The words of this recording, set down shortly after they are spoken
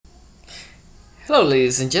Hello,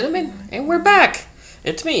 ladies and gentlemen, and we're back.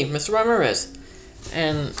 It's me, Mr. Ramirez.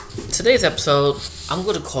 And today's episode, I'm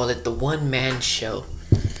going to call it the one man show.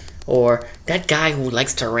 Or that guy who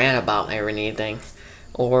likes to rant about everything.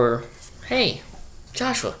 Or, hey,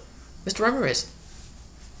 Joshua, Mr. Ramirez.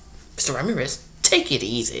 Mr. Ramirez, take it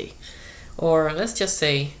easy. Or let's just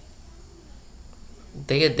say,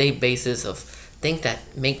 day to day basis of things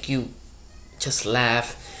that make you just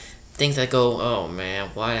laugh. Things that go, oh man,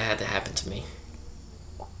 why had that happen to me?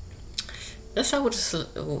 Let's start with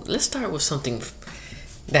something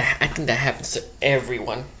that I think that happens to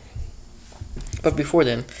everyone. But before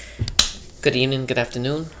then, good evening, good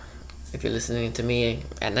afternoon. If you're listening to me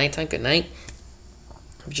at nighttime, good night.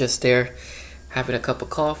 I'm just there having a cup of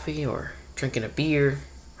coffee or drinking a beer,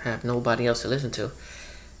 have nobody else to listen to.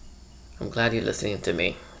 I'm glad you're listening to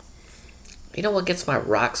me. You know what gets my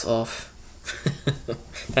rocks off?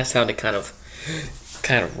 That sounded kind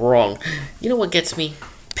of wrong. You know what gets me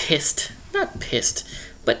pissed? Not pissed,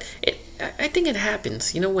 but I think it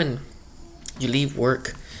happens. You know when you leave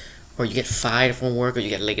work, or you get fired from work, or you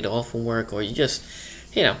get laid off from work, or you just,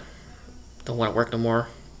 don't want to work no more,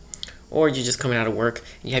 or you're just coming out of work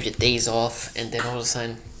and you have your days off, and then all of a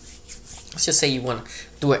sudden, let's just say you want to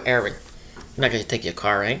do an errand. You're not gonna take your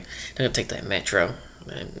car, right? You're gonna take that metro,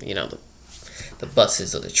 and the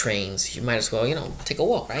buses or the trains. You might as well, take a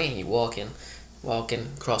walk, right? And you're walking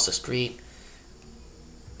across the street.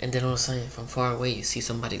 And then all of a sudden, from far away, you see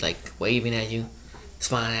somebody like waving at you,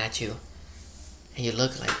 smiling at you, and you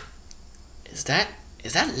look like, is that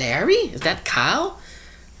Larry? Is that Kyle?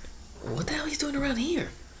 What the hell he's doing around here?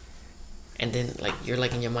 And then you're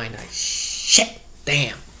in your mind like, shit,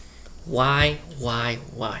 damn, why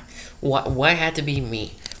had to be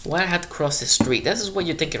me? Why I have to cross the street? This is what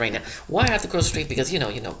you're thinking right now. Why I have to cross the street? Because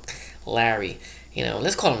Larry.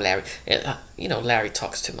 Let's call him Larry. Larry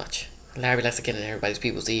talks too much. Larry likes to get in everybody's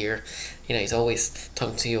people's ear. He's always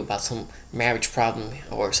talking to you about some marriage problem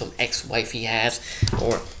or some ex-wife he has,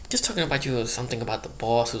 or just talking about you or something about the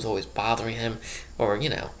boss who's always bothering him, or you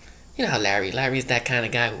know how Larry's that kind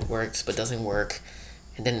of guy who works but doesn't work,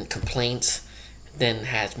 and then complains, then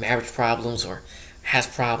has marriage problems or has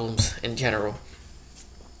problems in general.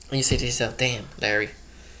 And you say to yourself, damn, Larry,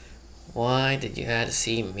 why did you have to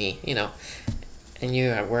see me? And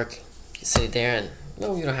you're at work, you sit there and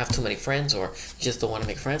you don't have too many friends, or you just don't want to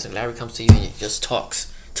make friends, and Larry comes to you and he just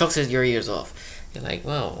talks your ears off. You're like,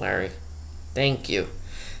 well, Larry, thank you.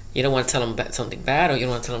 You don't want to tell him something bad, or you don't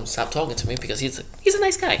want to tell him to stop talking to me, because he's a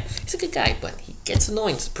nice guy. He's a good guy, but he gets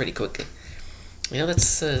annoying pretty quickly.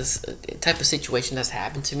 That's a type of situation that's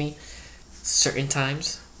happened to me certain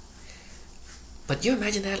times. But you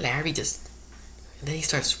imagine that Larry and then he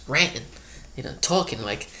starts ranting, talking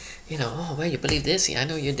like, oh, well, you believe this? Yeah, I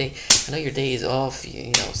know your day is off,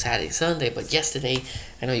 Saturday, Sunday, but yesterday,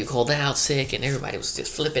 I know you called out sick, and everybody was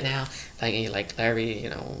just flipping out. And you're like, Larry,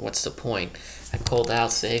 what's the point? I called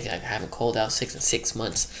out sick. I haven't called out sick in 6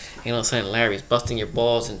 months. And all of a sudden, Larry's busting your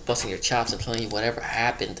balls and busting your chops and telling you whatever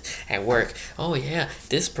happened at work. Oh, yeah,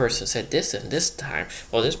 this person said this and this time.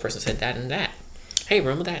 Well, this person said that and that. Hey,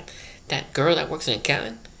 remember that girl that works in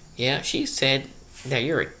accounting? Yeah, she said that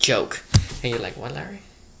you're a joke. And you're like, what, Larry?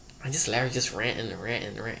 Larry just ranting.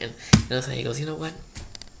 And he goes, you know what?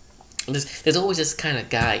 There's always this kind of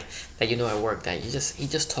guy that at work that he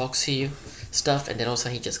just talks to you stuff, and then all of a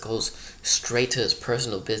sudden he just goes straight to his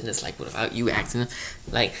personal business, without you asking him,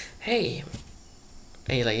 hey,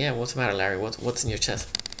 and you're like, yeah, what's the matter, Larry? What's in your chest?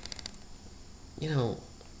 Me and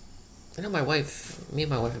my wife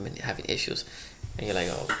have been having issues, and you're like,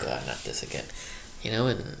 oh god, not this again,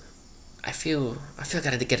 and I feel I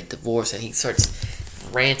gotta get a divorce, and he starts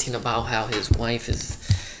ranting about how his wife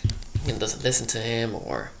doesn't listen to him,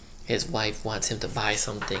 or his wife wants him to buy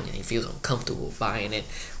something and he feels uncomfortable buying it,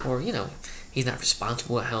 or he's not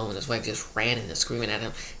responsible at home and his wife just ranting and screaming at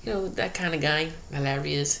him. That kind of guy that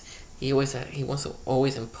Larry is. He wants to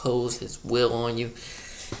always impose his will on you,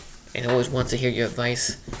 and always wants to hear your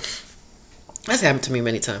advice. That's happened to me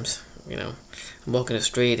many times. I'm walking the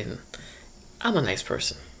street and I'm a nice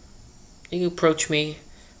person. You approach me,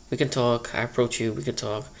 we can talk. I approach you, we can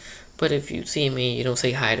talk. But if you see me, you don't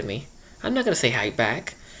say hi to me, I'm not going to say hi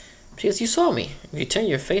back, because you saw me. If you turn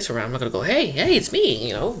your face around, I'm not going to go, hey, it's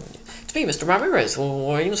me, it's me, Mr. Ramirez,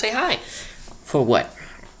 or you say hi. For what?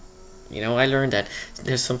 I learned that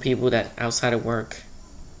there's some people that outside of work,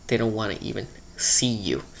 they don't want to even see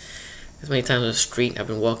you. As many times on the street, I've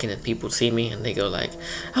been walking and people see me and they go like,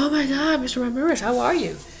 oh my god, Mr. Ramirez, how are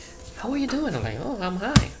you? How are you doing? I'm like, oh, I'm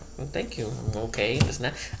high. Thank you. I'm okay.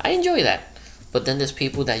 I enjoy that. But then there's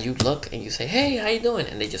people that you look and you say, hey, how you doing?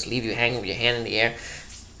 And they just leave you hanging with your hand in the air.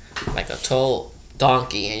 like a tall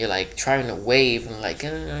donkey, and you're like trying to wave and like,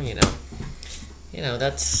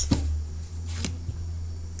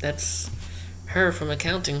 that's her from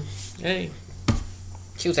accounting. Hey,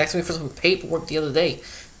 she was asking me for some paperwork the other day.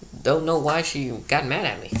 Don't know why she got mad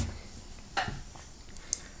at me.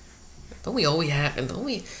 Don't we always have, and don't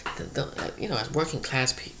we, as working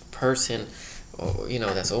class person, or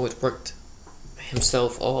that's always worked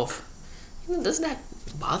himself off. Doesn't that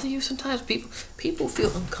bother you sometimes? People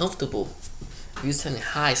feel uncomfortable if you saying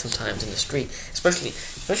hi sometimes in the street,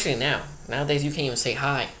 especially now. Nowadays you can't even say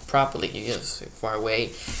hi properly. You just far away,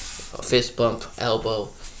 a fist bump, elbow,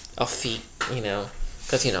 a feet,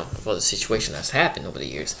 because of all the situation that's happened over the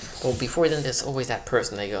years. But before then, there's always that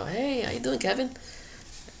person. They go, "Hey, how you doing, Kevin?"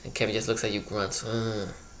 And Kevin just looks at you, grunts.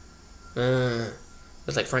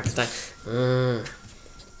 It's like Frankenstein.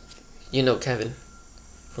 Kevin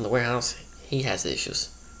from the warehouse. He has issues.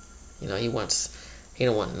 He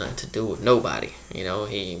don't want nothing to do with nobody. He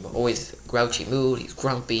always grouchy mood. He's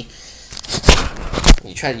grumpy.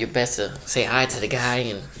 You try your best to say hi to the guy,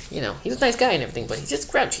 and he's a nice guy and everything, but he's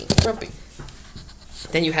just grouchy, grumpy.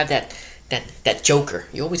 Then you have that joker.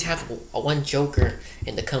 You always have one joker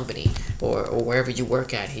in the company or wherever you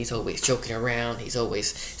work at. He's always joking around. He's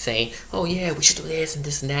always saying, "Oh yeah, we should do this and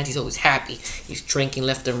that." He's always happy. He's drinking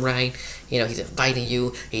left and right. He's inviting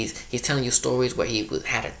you. He's telling you stories where he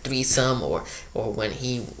had a threesome or when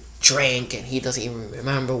he drank and he doesn't even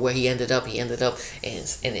remember where he ended up. He ended up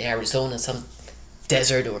in Arizona, some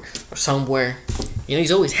desert or somewhere.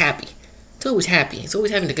 He's always happy. He's always happy. He's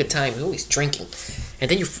always having a good time. He's always drinking. And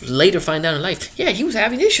then you later find out in life, yeah, he was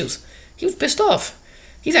having issues. He was pissed off.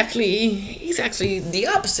 He's actually the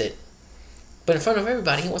opposite. But in front of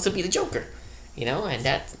everybody, he wants to be the Joker. And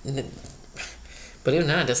that. Believe it or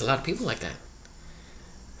not, there's a lot of people like that.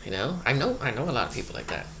 I know a lot of people like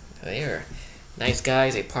that. They're nice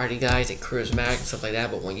guys, they party guys, they charismatic and stuff like that.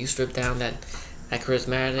 But when you strip down that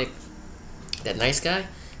charismatic, that nice guy,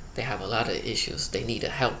 they have a lot of issues. They need a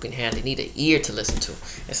helping hand. They need an ear to listen to.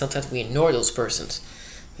 And sometimes we ignore those persons.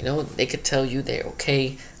 They could tell you they're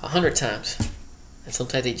okay 100 times. And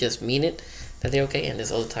sometimes they just mean it, that they're okay. And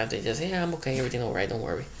there's other times they just, yeah, I'm okay, everything all right, don't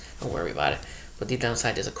worry. Don't worry about it. But deep down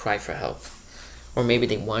inside, there's a cry for help. Or maybe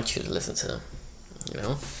they want you to listen to them,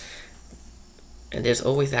 And there's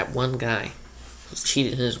always that one guy who's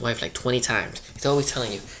cheated on his wife like 20 times. He's always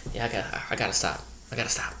telling you, yeah, I gotta stop. I gotta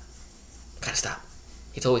stop.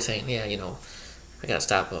 He's always saying, yeah, I gotta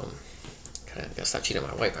stop. Gotta stop cheating on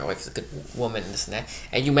my wife. My wife is a good woman, and this and that.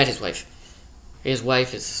 And you met his wife. His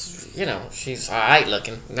wife is, she's alright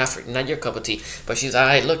looking. Not your cup of tea, but she's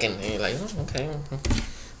alright looking. And you're like, oh, okay.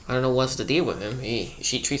 I don't know what's the deal with him.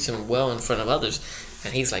 She treats him well in front of others,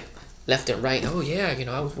 and he's like left and right. Oh yeah,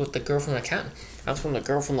 I was with the girl from the accountant. I was from the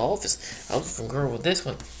girl from the office. I was from the girl with this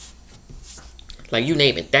one. Like, you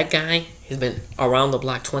name it. That guy has been around the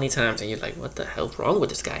block 20 times, and you're like, what the hell's wrong with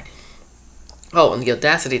this guy? Oh, and the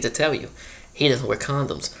audacity to tell you, he doesn't wear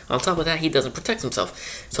condoms. On top of that, he doesn't protect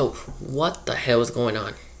himself. So, what the hell is going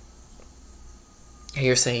on? And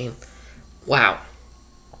you're saying, wow,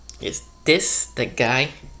 is this the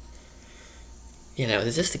guy?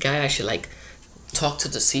 Is this the guy I should, talk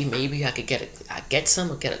to see maybe I could get a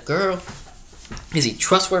girl? Is he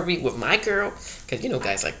trustworthy with my girl? Because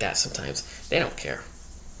guys like that sometimes, they don't care.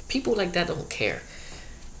 People like that don't care.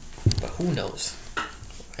 But who knows?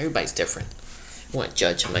 Everybody's different. I want to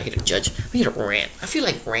judge. I'm not here to judge. I'm here to rant. I feel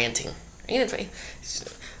like ranting. I don't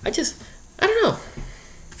know.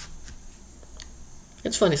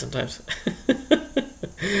 It's funny sometimes.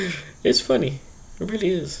 It's funny. It really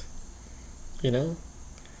is.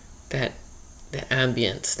 That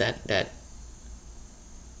ambience,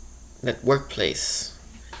 that workplace,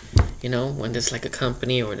 when there's like a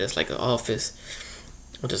company or there's like an office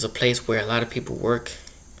or there's a place where a lot of people work,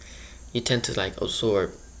 you tend to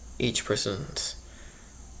absorb each person's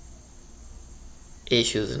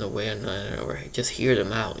issues in a way or just hear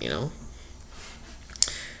them out. A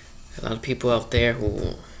lot of people out there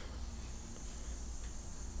who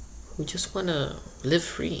just want to live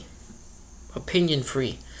free, opinion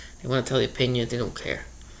free. They want to tell their opinions, they don't care.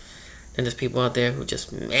 Then there's people out there who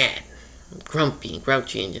just mad, grumpy,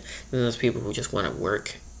 grouchy, and then there's people who just want to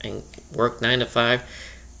work 9 to 5,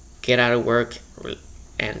 get out of work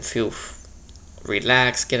and feel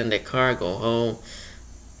relaxed, get in their car, go home,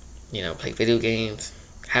 play video games,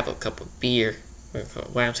 have a cup of beer.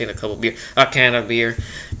 Why I'm saying a cup of beer, a can of beer.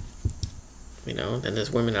 Then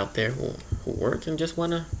there's women out there who work and just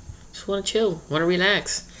wanna chill, wanna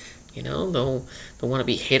relax. Don't want to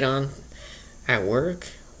be hit on at work,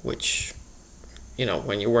 which,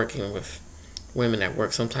 when you're working with women at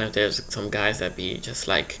work, sometimes there's some guys that be just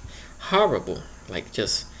like, horrible. Like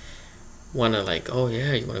just wanna like, oh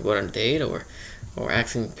yeah, you wanna go on a date or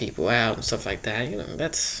asking people out and stuff like that.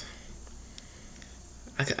 That's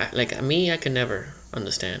like me. I could never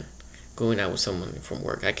understand going out with someone from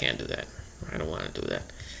work. I can't do that. I don't want to do that.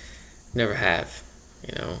 Never have.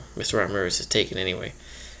 Mr. Ramirez is taken anyway.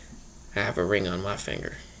 I have a ring on my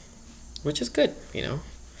finger, which is good.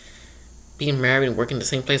 Being married and working in the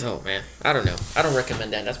same place. Oh man, I don't know. I don't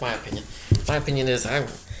recommend that. That's my opinion. My opinion is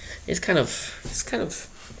it's kind of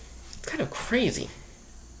crazy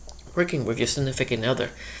working with your significant other,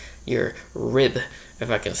 your rib,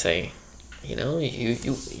 if I can say.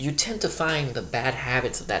 You tend to find the bad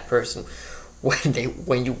habits of that person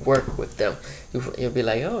when you work with them. You'll be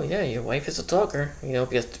like, oh yeah, your wife is a talker.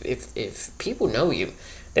 Because if people know you,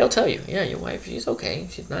 they'll tell you, yeah, your wife, she's okay,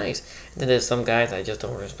 she's nice. And then there's some guys I just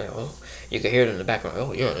don't respect. Oh, you can hear it in the background.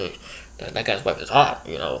 Oh yeah, that guy's wife is hot.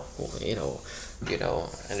 And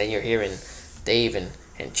then you're hearing Dave and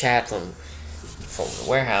Chad from the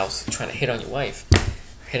warehouse trying to hit on your wife,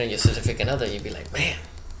 hit on your significant other. You'd be like, man,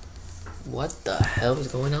 what the hell is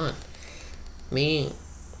going on? Me,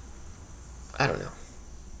 I don't know.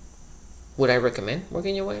 Would I recommend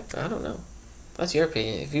working your wife? I don't know. That's your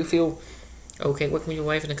opinion. If you feel okay working with your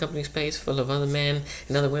wife in a company space full of other men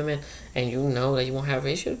and other women, and you know that you won't have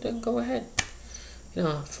issues, then go ahead.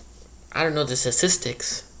 I don't know the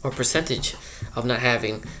statistics or percentage of not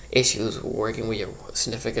having issues working with your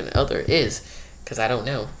significant other is, because I don't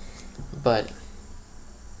know. But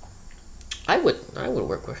I would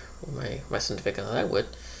work with my significant other. I would.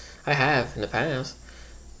 I have in the past.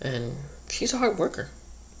 And she's a hard worker.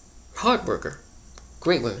 Hard worker.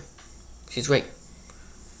 Great woman. She's great.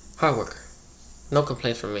 Hard worker. No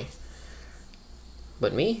complaints from me.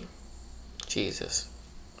 But me? Jesus.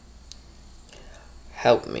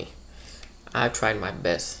 Help me. I've tried my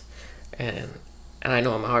best. And I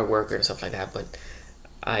know I'm a hard worker and stuff like that, but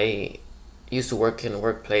I used to work in the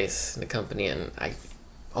workplace, in the company, and I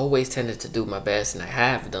always tended to do my best, and I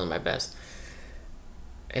have done my best.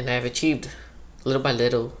 And I've achieved little by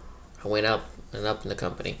little. I went up and up in the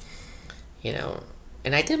company,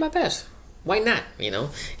 and I did my best. Why not?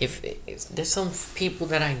 If there's some people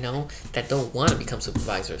that I know that don't want to become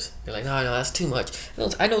supervisors, they're like, no, that's too much.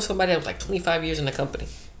 I know somebody that was like 25 years in the company,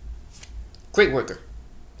 great worker,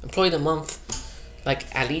 employee of the month, like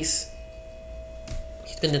at least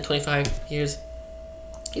he's been there 25 years.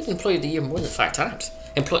 He's been employee of the year more than 5 times.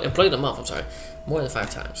 Employee of the month, I'm sorry, more than 5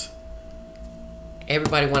 times.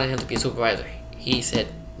 Everybody wanted him to be a supervisor. He said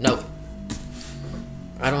no.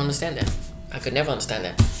 I don't understand that. I could never understand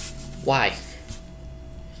that. Why?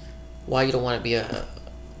 Why you don't want to be a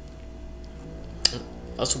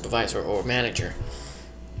supervisor or manager?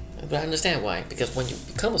 But I understand why. Because when you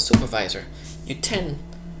become a supervisor, you tend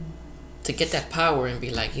to get that power and be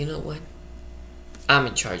like, you know what? I'm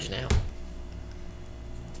in charge now.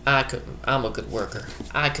 I'm a good worker.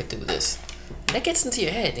 I could do this. And that gets into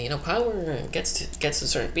your head. Power gets to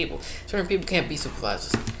certain people. Certain people can't be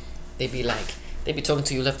supervisors. They be talking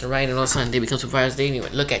to you left and right, and all of a sudden they become supervisors. They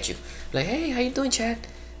even look at you like, hey, how you doing, Chad?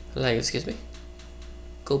 I'm like, excuse me?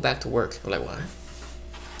 Go back to work. I'm like, what?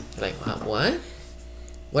 I'm like, what?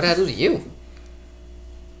 What did I do to you?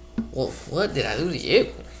 Well, what did I do to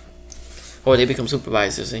you? Or they become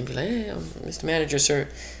supervisors and be like, hey, Mr. Manager, sir.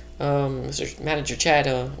 Mr. Manager Chad,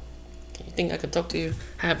 you think I could talk to you?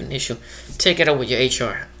 I have an issue. Take it up with your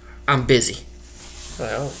HR. I'm busy. I'm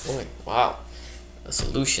like, oh boy, wow. A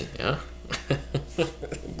solution, yeah?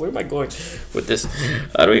 Where am I going with this?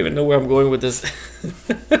 I don't even know where I'm going with this.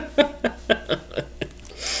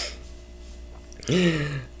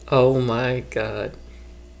 Oh my god.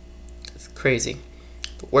 It's crazy.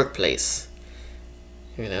 The workplace.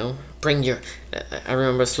 Bring your... I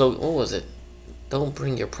remember a slogan. What was it? Don't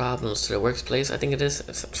bring your problems to the workplace. I think it is.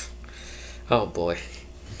 Oh boy.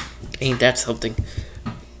 Ain't that something?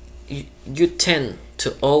 You tend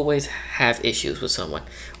to always have issues with someone,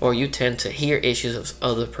 or you tend to hear issues of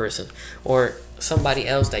other person, or somebody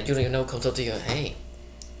else that you don't even know comes up to you. Hey,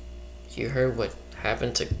 you heard what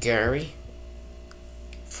happened to Gary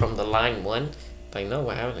from the line 1? Like, no,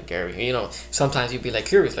 what happened to Gary? Sometimes you'd be like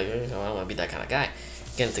curious, like, I don't want to be that kind of guy.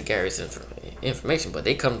 Get into Gary's information, but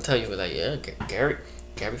they come to tell you like, yeah, Gary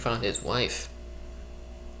found his wife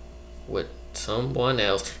with someone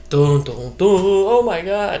else. Dun, dun, dun. Oh my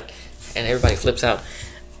god. And everybody flips out.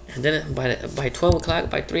 And then by 12 o'clock,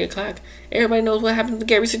 by 3 o'clock, everybody knows what happened to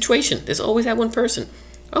Gary's situation. There's always that one person.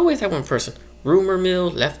 Always that one person. Rumor mill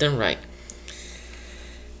left and right.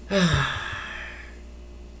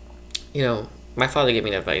 My father gave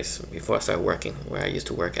me advice before I started working where I used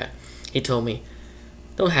to work at. He told me,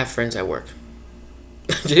 don't have friends at work.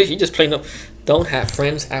 You just plain up don't have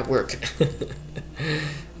friends at work.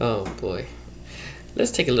 Oh boy.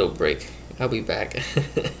 Let's take a little break. I'll be back.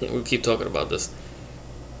 We'll keep talking about this.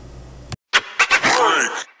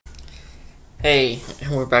 Hey,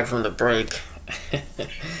 we're back from the break.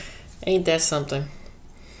 Ain't that something?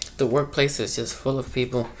 The workplace is just full of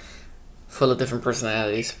people, full of different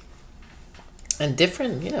personalities, and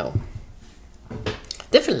different,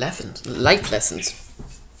 different lessons, life lessons,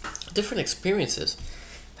 different experiences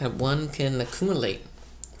that one can accumulate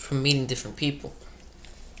from meeting different people.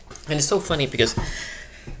 And it's so funny because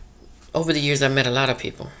over the years I've met a lot of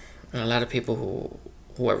people, and a lot of people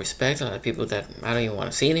who I respect, a lot of people that I don't even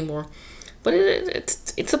want to see anymore. But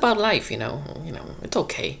it's about life, It's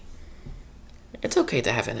okay. It's okay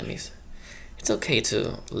to have enemies. It's okay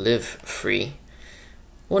to live free.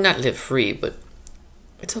 Well, not live free, but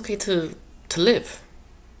it's okay to live.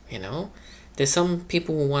 There's some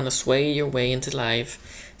people who want to sway your way into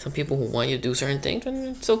life. Some people who want you to do certain things,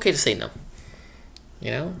 and it's okay to say no.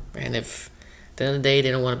 And if at the end of the day they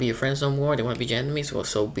don't want to be your friends no more, they want to be your enemies, well,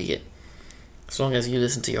 so be it. As long as you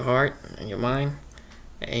listen to your heart and your mind,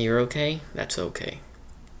 and you're okay, that's okay.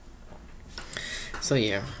 So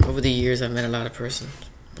yeah, over the years I've met a lot of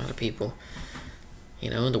people.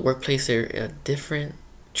 In the workplace there are different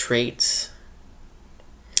traits.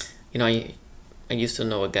 I used to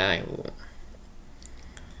know a guy who was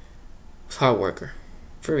a hard worker,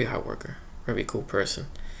 very hard worker, very cool person.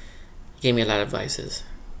 He gave me a lot of advices,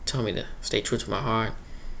 told me to stay true to my heart,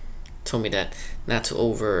 told me that not to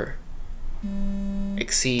over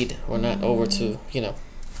exceed or not over to,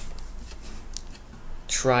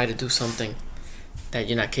 try to do something that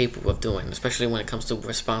you're not capable of doing, especially when it comes to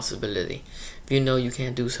responsibility. If you know you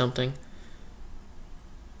can't do something,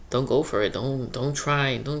 don't go for it. Don't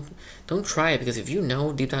try. Don't try it, because if you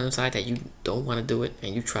know deep down inside that you don't want to do it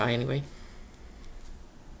and you try anyway,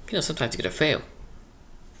 sometimes you're gonna fail.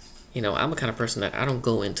 I'm a kind of person that I don't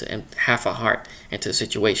go into half a heart into a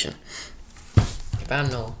situation. If I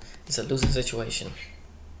know it's a losing situation,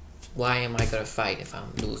 why am I gonna fight? If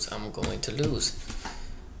I'm going to lose.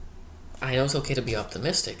 I know it's okay to be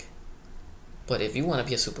optimistic, but if you want to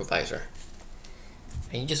be a supervisor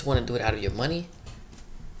and you just want to do it out of your money,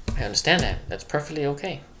 I understand that. That's perfectly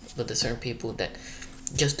okay. But there's certain people that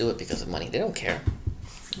just do it because of money. They don't care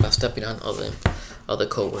about stepping on other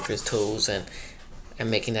co-workers' toes and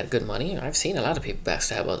making that good money. I've seen a lot of people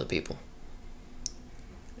backstab other people.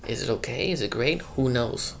 Is it okay? Is it great? Who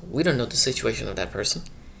knows? We don't know the situation of that person.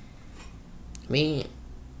 Me,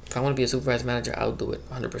 if I want to be a supervisor manager, I'll do it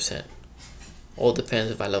 100%. All depends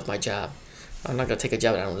if I love my job. I'm not going to take a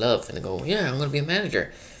job that I don't love and go, yeah, I'm going to be a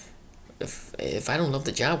manager. If I don't love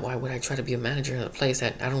the job, why would I try to be a manager in a place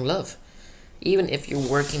that I don't love? Even if you're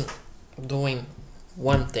working, doing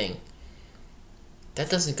one thing, that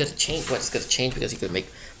doesn't going to change. What's going to change because you're going to make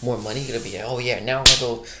more money? You're going to be, oh yeah, now I'm going to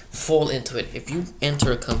go fall into it. If you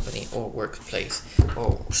enter a company or workplace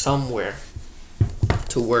or somewhere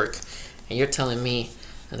to work and you're telling me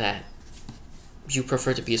that you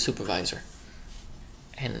prefer to be a supervisor,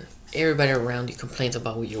 and everybody around you complains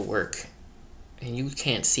about your work, and you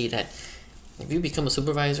can't see that if you become a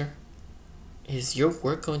supervisor, is your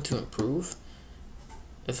work going to improve?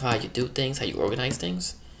 If how you do things, how you organize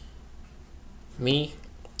things? Me,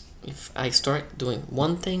 if I start doing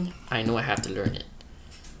one thing, I know I have to learn it.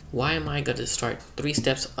 Why am I going to start 3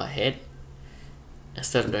 steps ahead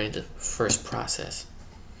instead of learning the first process?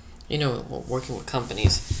 Working with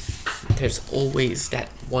companies, there's always that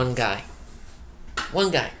one guy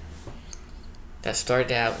that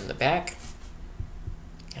started out in the back,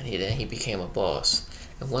 and then he became a boss.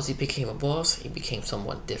 And once he became a boss, he became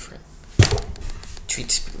someone different.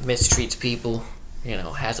 Mistreats people,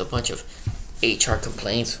 has a bunch of HR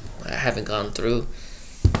complaints I haven't gone through,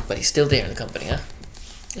 but he's still there in the company, huh?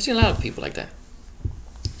 I've seen a lot of people like that.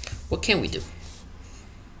 What can we do?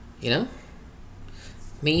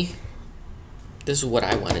 Me, this is what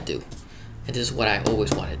I want to do, and this is what I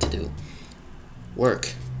always wanted to do.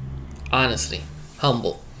 Work, honestly,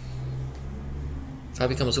 humble. If I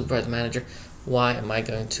become a supervisor manager, why am I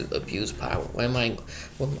going to abuse power? Why am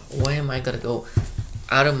I going to go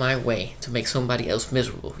out of my way to make somebody else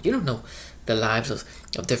miserable? You don't know the lives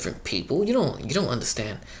of different people. You don't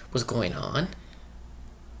understand what's going on.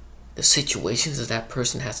 The situations that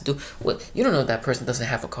person has to do. Well, you don't know that person doesn't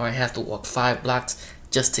have a car and has to walk 5 blocks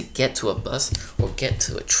just to get to a bus or get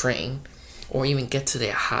to a train or even get to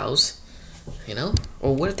their house.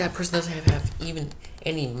 Or what if that person doesn't have even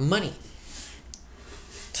any money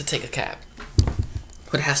to take a cab,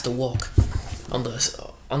 but has to walk under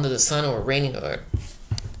the sun or raining or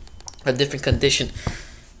a different condition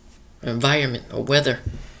environment, or weather.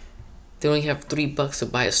 They only have $3 to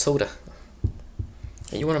buy a soda,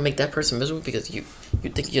 and you want to make that person miserable because you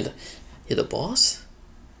think you're the boss?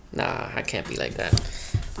 Nah, I can't be like that.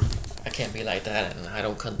 I can't be like that, and I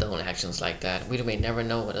don't condone actions like that. We may never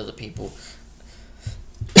know what other people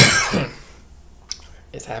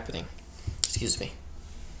is happening. Excuse me.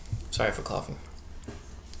 Sorry for coughing.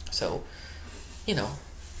 So,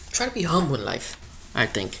 try to be humble in life. I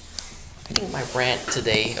think my rant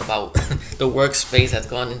today about the workspace has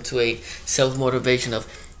gone into a self-motivation of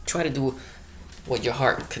try to do what your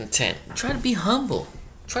heart content. Try to be humble.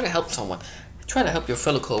 Try to help someone. Try to help your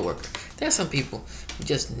fellow coworker. There are some people who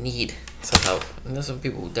just need some help, and there's some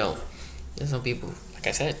people who don't. There's some people, like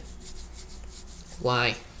I said,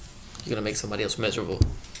 why you're gonna make somebody else miserable?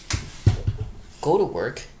 Go to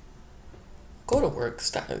work.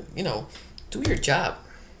 Stop. Do your job.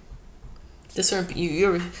 There's certain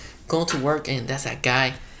you're going to work, and that's that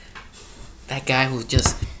guy who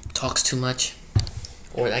just talks too much,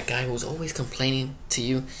 or that guy who's always complaining to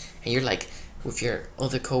you, and you're like with your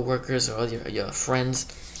other coworkers or your friends,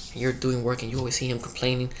 and you're doing work, and you always see him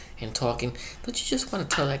complaining and talking. Don't you just want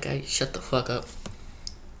to tell that guy shut the fuck up?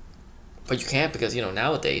 But you can't, because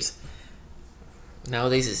nowadays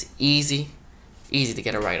it's easy to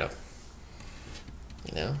get a write up.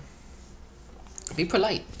 Be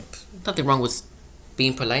polite. Nothing wrong with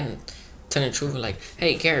being polite and telling the truth. Like,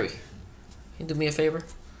 hey, Gary, can you do me a favor?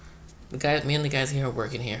 Me and the guys here are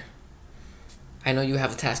working here. I know you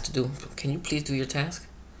have a task to do. Can you please do your task?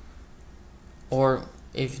 Or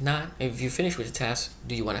if not, if you finish with the task,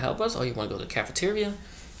 do you want to help us, or you want to go to the cafeteria?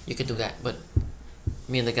 You can do that. But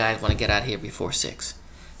me and the guys want to get out of here before 6.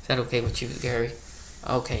 Is that okay with you, Gary?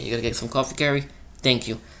 Okay, you gotta get some coffee, Gary. Thank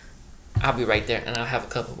you. I'll be right there, and I'll have a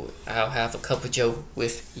cup of Joe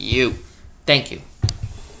with you. Thank you.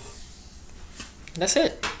 That's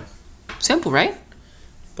it. Simple, right?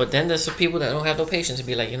 But then there's some people that don't have no patience and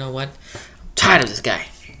be like, you know what? I'm tired of this guy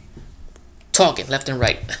talking left and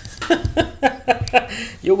right.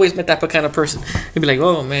 You always met that kind of person. You'd be like,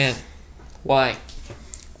 oh man, why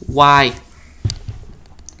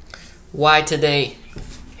today?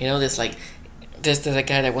 There's a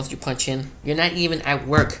guy that wants you to punch in. You're not even at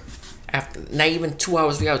work. After not even 2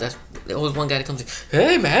 hours, 3 hours, there's always one guy that comes in.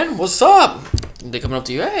 Hey man, what's up? And they coming up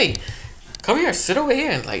to you. Hey, come here, sit over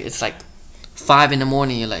here. And it's like 5 in the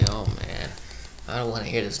morning. You're like, oh man, I don't want to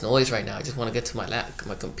hear this noise right now. I just want to get to my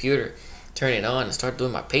computer, turn it on, and start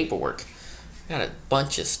doing my paperwork. I got a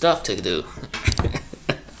bunch of stuff to do.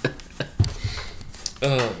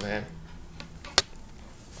 Oh man.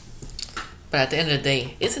 But at the end of the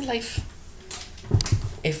day, isn't life?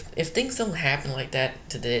 If things don't happen like that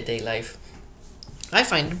to day-to-day life, I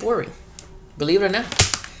find it boring. Believe it or not.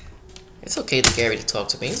 It's okay to Gary to talk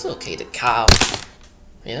to me. It's okay to Kyle.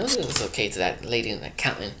 It's okay to that lady in the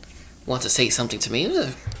accountant wants to say something to me.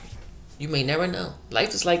 You may never know.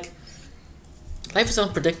 Life is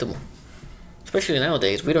unpredictable. Especially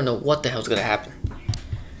nowadays, we don't know what the hell's gonna happen.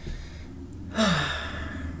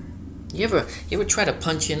 You ever try to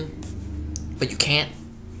punch in, but you can't?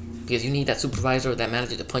 Because you need that supervisor or that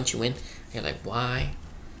manager to punch you in. And you're like, why?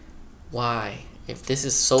 If this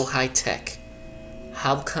is so high tech,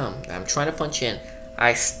 how come I'm trying to punch in,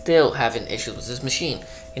 I still having issues with this machine?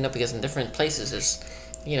 Because in different places there's,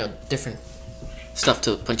 different stuff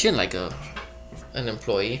to punch in, like an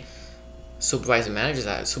employee, supervisor managers,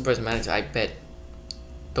 I bet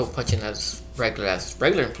don't punch in as regular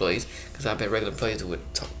employees, because I bet regular employees do it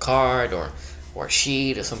with a card or a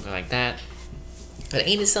sheet or something like that. But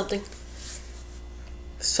ain't it something?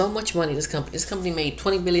 So much money this company made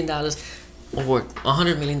 $20 billion or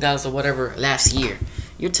 $100 million or whatever last year.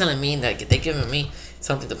 You're telling me that they're giving me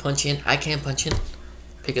something to punch in? I can't punch in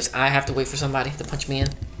because I have to wait for somebody to punch me in.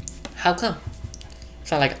 How come?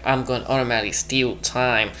 It's not like I'm going to automatically steal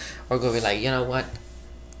time or go be like, you know what?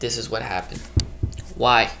 This is what happened.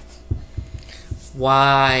 Why?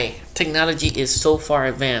 Technology is so far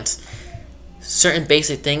advanced. Certain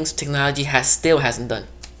basic things technology still hasn't done.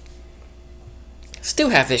 Still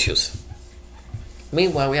have issues.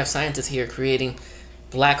 Meanwhile, we have scientists here creating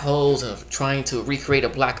black holes and trying to recreate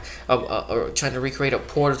or trying to recreate a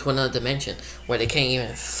portal to another dimension where they can't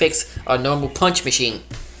even fix a normal punch machine.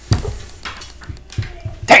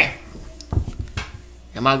 Damn!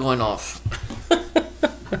 Am I going off?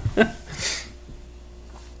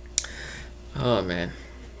 Oh man.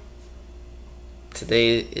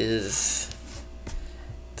 Today's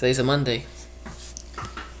a Monday. It's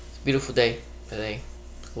a beautiful day today.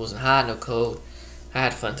 It wasn't hot, no cold. I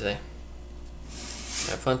had fun today.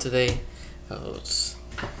 I was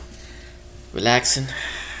relaxing,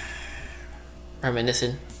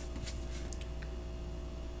 reminiscing,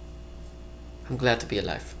 I'm glad to be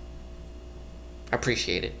alive. I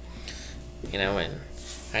appreciate it. And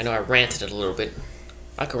I know I ranted a little bit.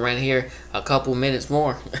 I could rant here a couple minutes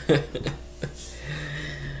more.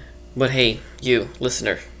 But hey, you,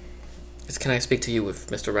 listener, can I speak to you with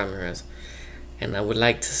Mr. Ramirez? And I would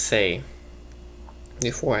like to say,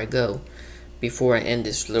 before I end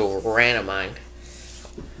this little rant of mine,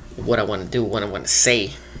 what I want to do, what I want to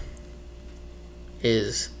say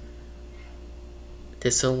is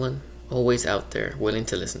there's someone always out there willing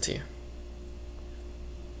to listen to you.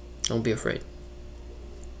 Don't be afraid.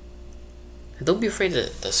 And don't be afraid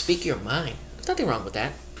to speak your mind. There's nothing wrong with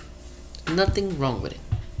that. Nothing wrong with it.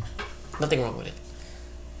 Nothing wrong with it.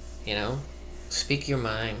 Speak your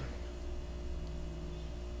mind.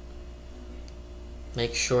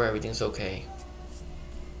 Make sure everything's okay.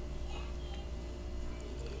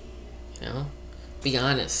 Be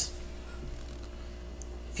honest.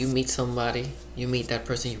 If you meet somebody, you meet that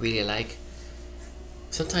person you really like,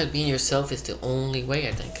 sometimes being yourself is the only way,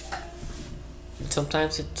 I think. And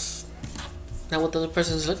sometimes it's not what the other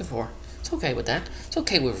person is looking for. It's okay with that. It's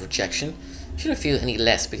okay with rejection. You shouldn't feel any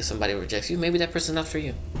less because somebody rejects you. Maybe that person's not for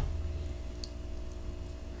you.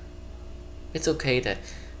 It's okay to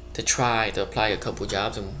try to apply a couple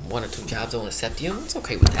jobs and 1 or 2 jobs don't accept you. It's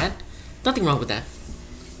okay with that. Nothing wrong with that.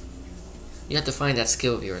 You have to find that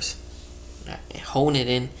skill of yours. Hone it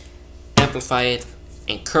in. Amplify it.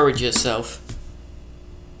 Encourage yourself.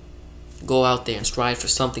 Go out there and strive for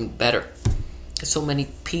something better. There's so many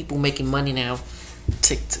people making money now.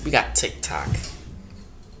 We got TikTok.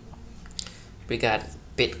 We got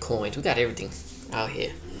Bitcoins. We got everything out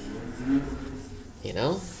here. We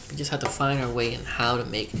just have to find our way and how to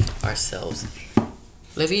make ourselves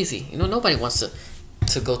live easy. Nobody wants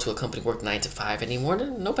to go to a company, work 9 to 5 anymore.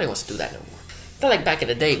 Nobody wants to do that no more. It's not like back in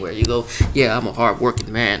the day where you go, yeah, I'm a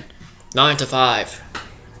hard-working man. 9 to 5.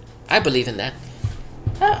 I believe in that.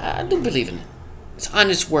 I do believe in it. It's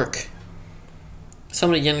honest work. Some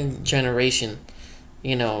of the young generation,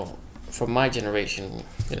 from my generation,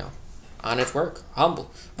 honest work,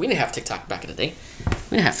 humble. We didn't have TikTok back in the day.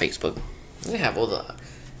 We didn't have Facebook. We didn't have all the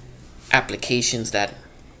applications that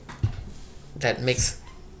makes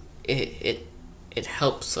it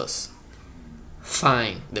helps us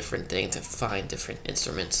find different things and find different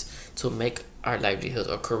instruments to make our livelihood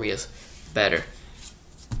or careers better.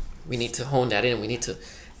 We need to hone that in. We need to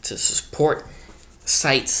support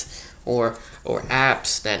sites or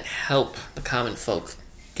apps that help the common folk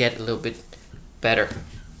get a little bit better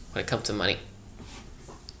when it comes to money.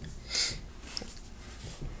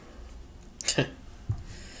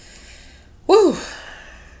 Woo! I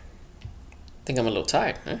think I'm a little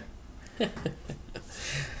tired, huh?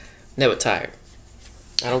 Never tired.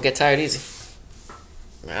 I don't get tired easy.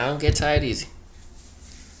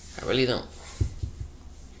 I really don't.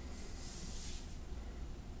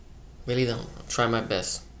 Really don't. I'll try my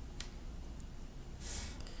best.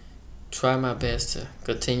 Try my best to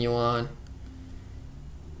continue on.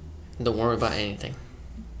 Don't worry about anything.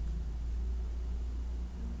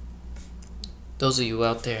 Those of you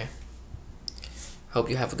out there, hope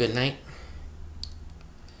you have a good night.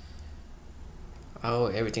 I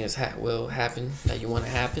hope everything will happen that you want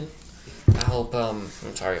to happen. I hope, I'm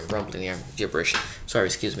sorry, I'm rumbling here, gibberish. Sorry,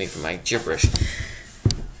 excuse me for my gibberish.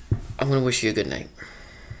 I want to wish you a good night.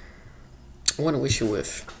 I want to wish you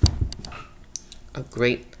with a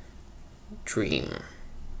great dream.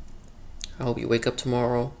 I hope you wake up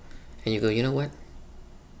tomorrow and you go, you know what?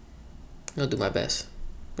 I'm going to do my best.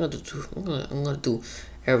 I'm gonna do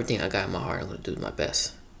everything I got in my heart. I'm gonna do my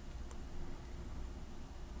best.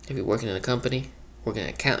 If you're working in a company, working at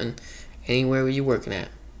an accountant, anywhere where you're working at,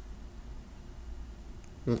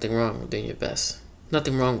 nothing wrong with doing your best.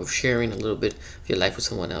 Nothing wrong with sharing a little bit of your life with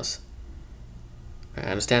someone else. I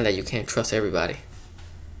understand that you can't trust everybody,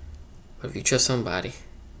 but if you trust somebody,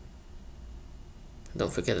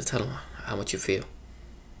 don't forget to tell them how much you feel.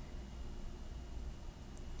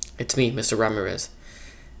 It's me, Mr. Ramirez.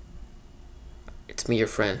 It's me, your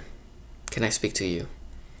friend. Can I speak to you?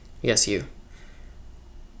 Yes, you.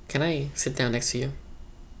 Can I sit down next to you?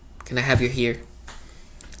 Can I have you here?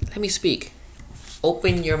 Let me speak.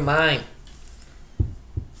 Open your mind.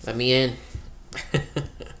 Let me in.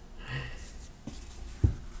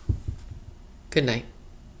 Good night,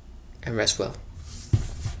 and rest well.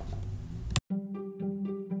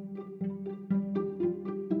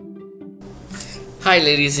 Hi,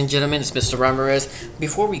 ladies and gentlemen, it's Mr. Ramirez.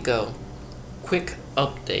 Before we go, quick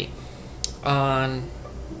update on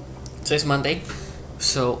today's Monday.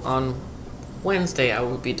 So on Wednesday, I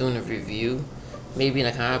will be doing a review, maybe in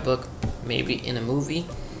a comic book, maybe in a movie.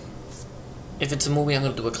 If it's a movie, I'm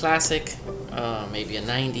gonna do a classic, maybe a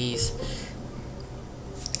 90s,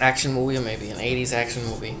 action movie, or maybe an 80s action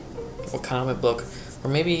movie, or comic book, or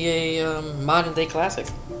maybe a modern day classic.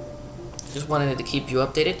 Just wanted to keep you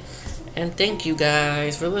updated. And thank you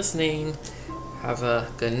guys for listening. Have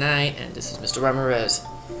a good night, and this is Mr. Ramirez.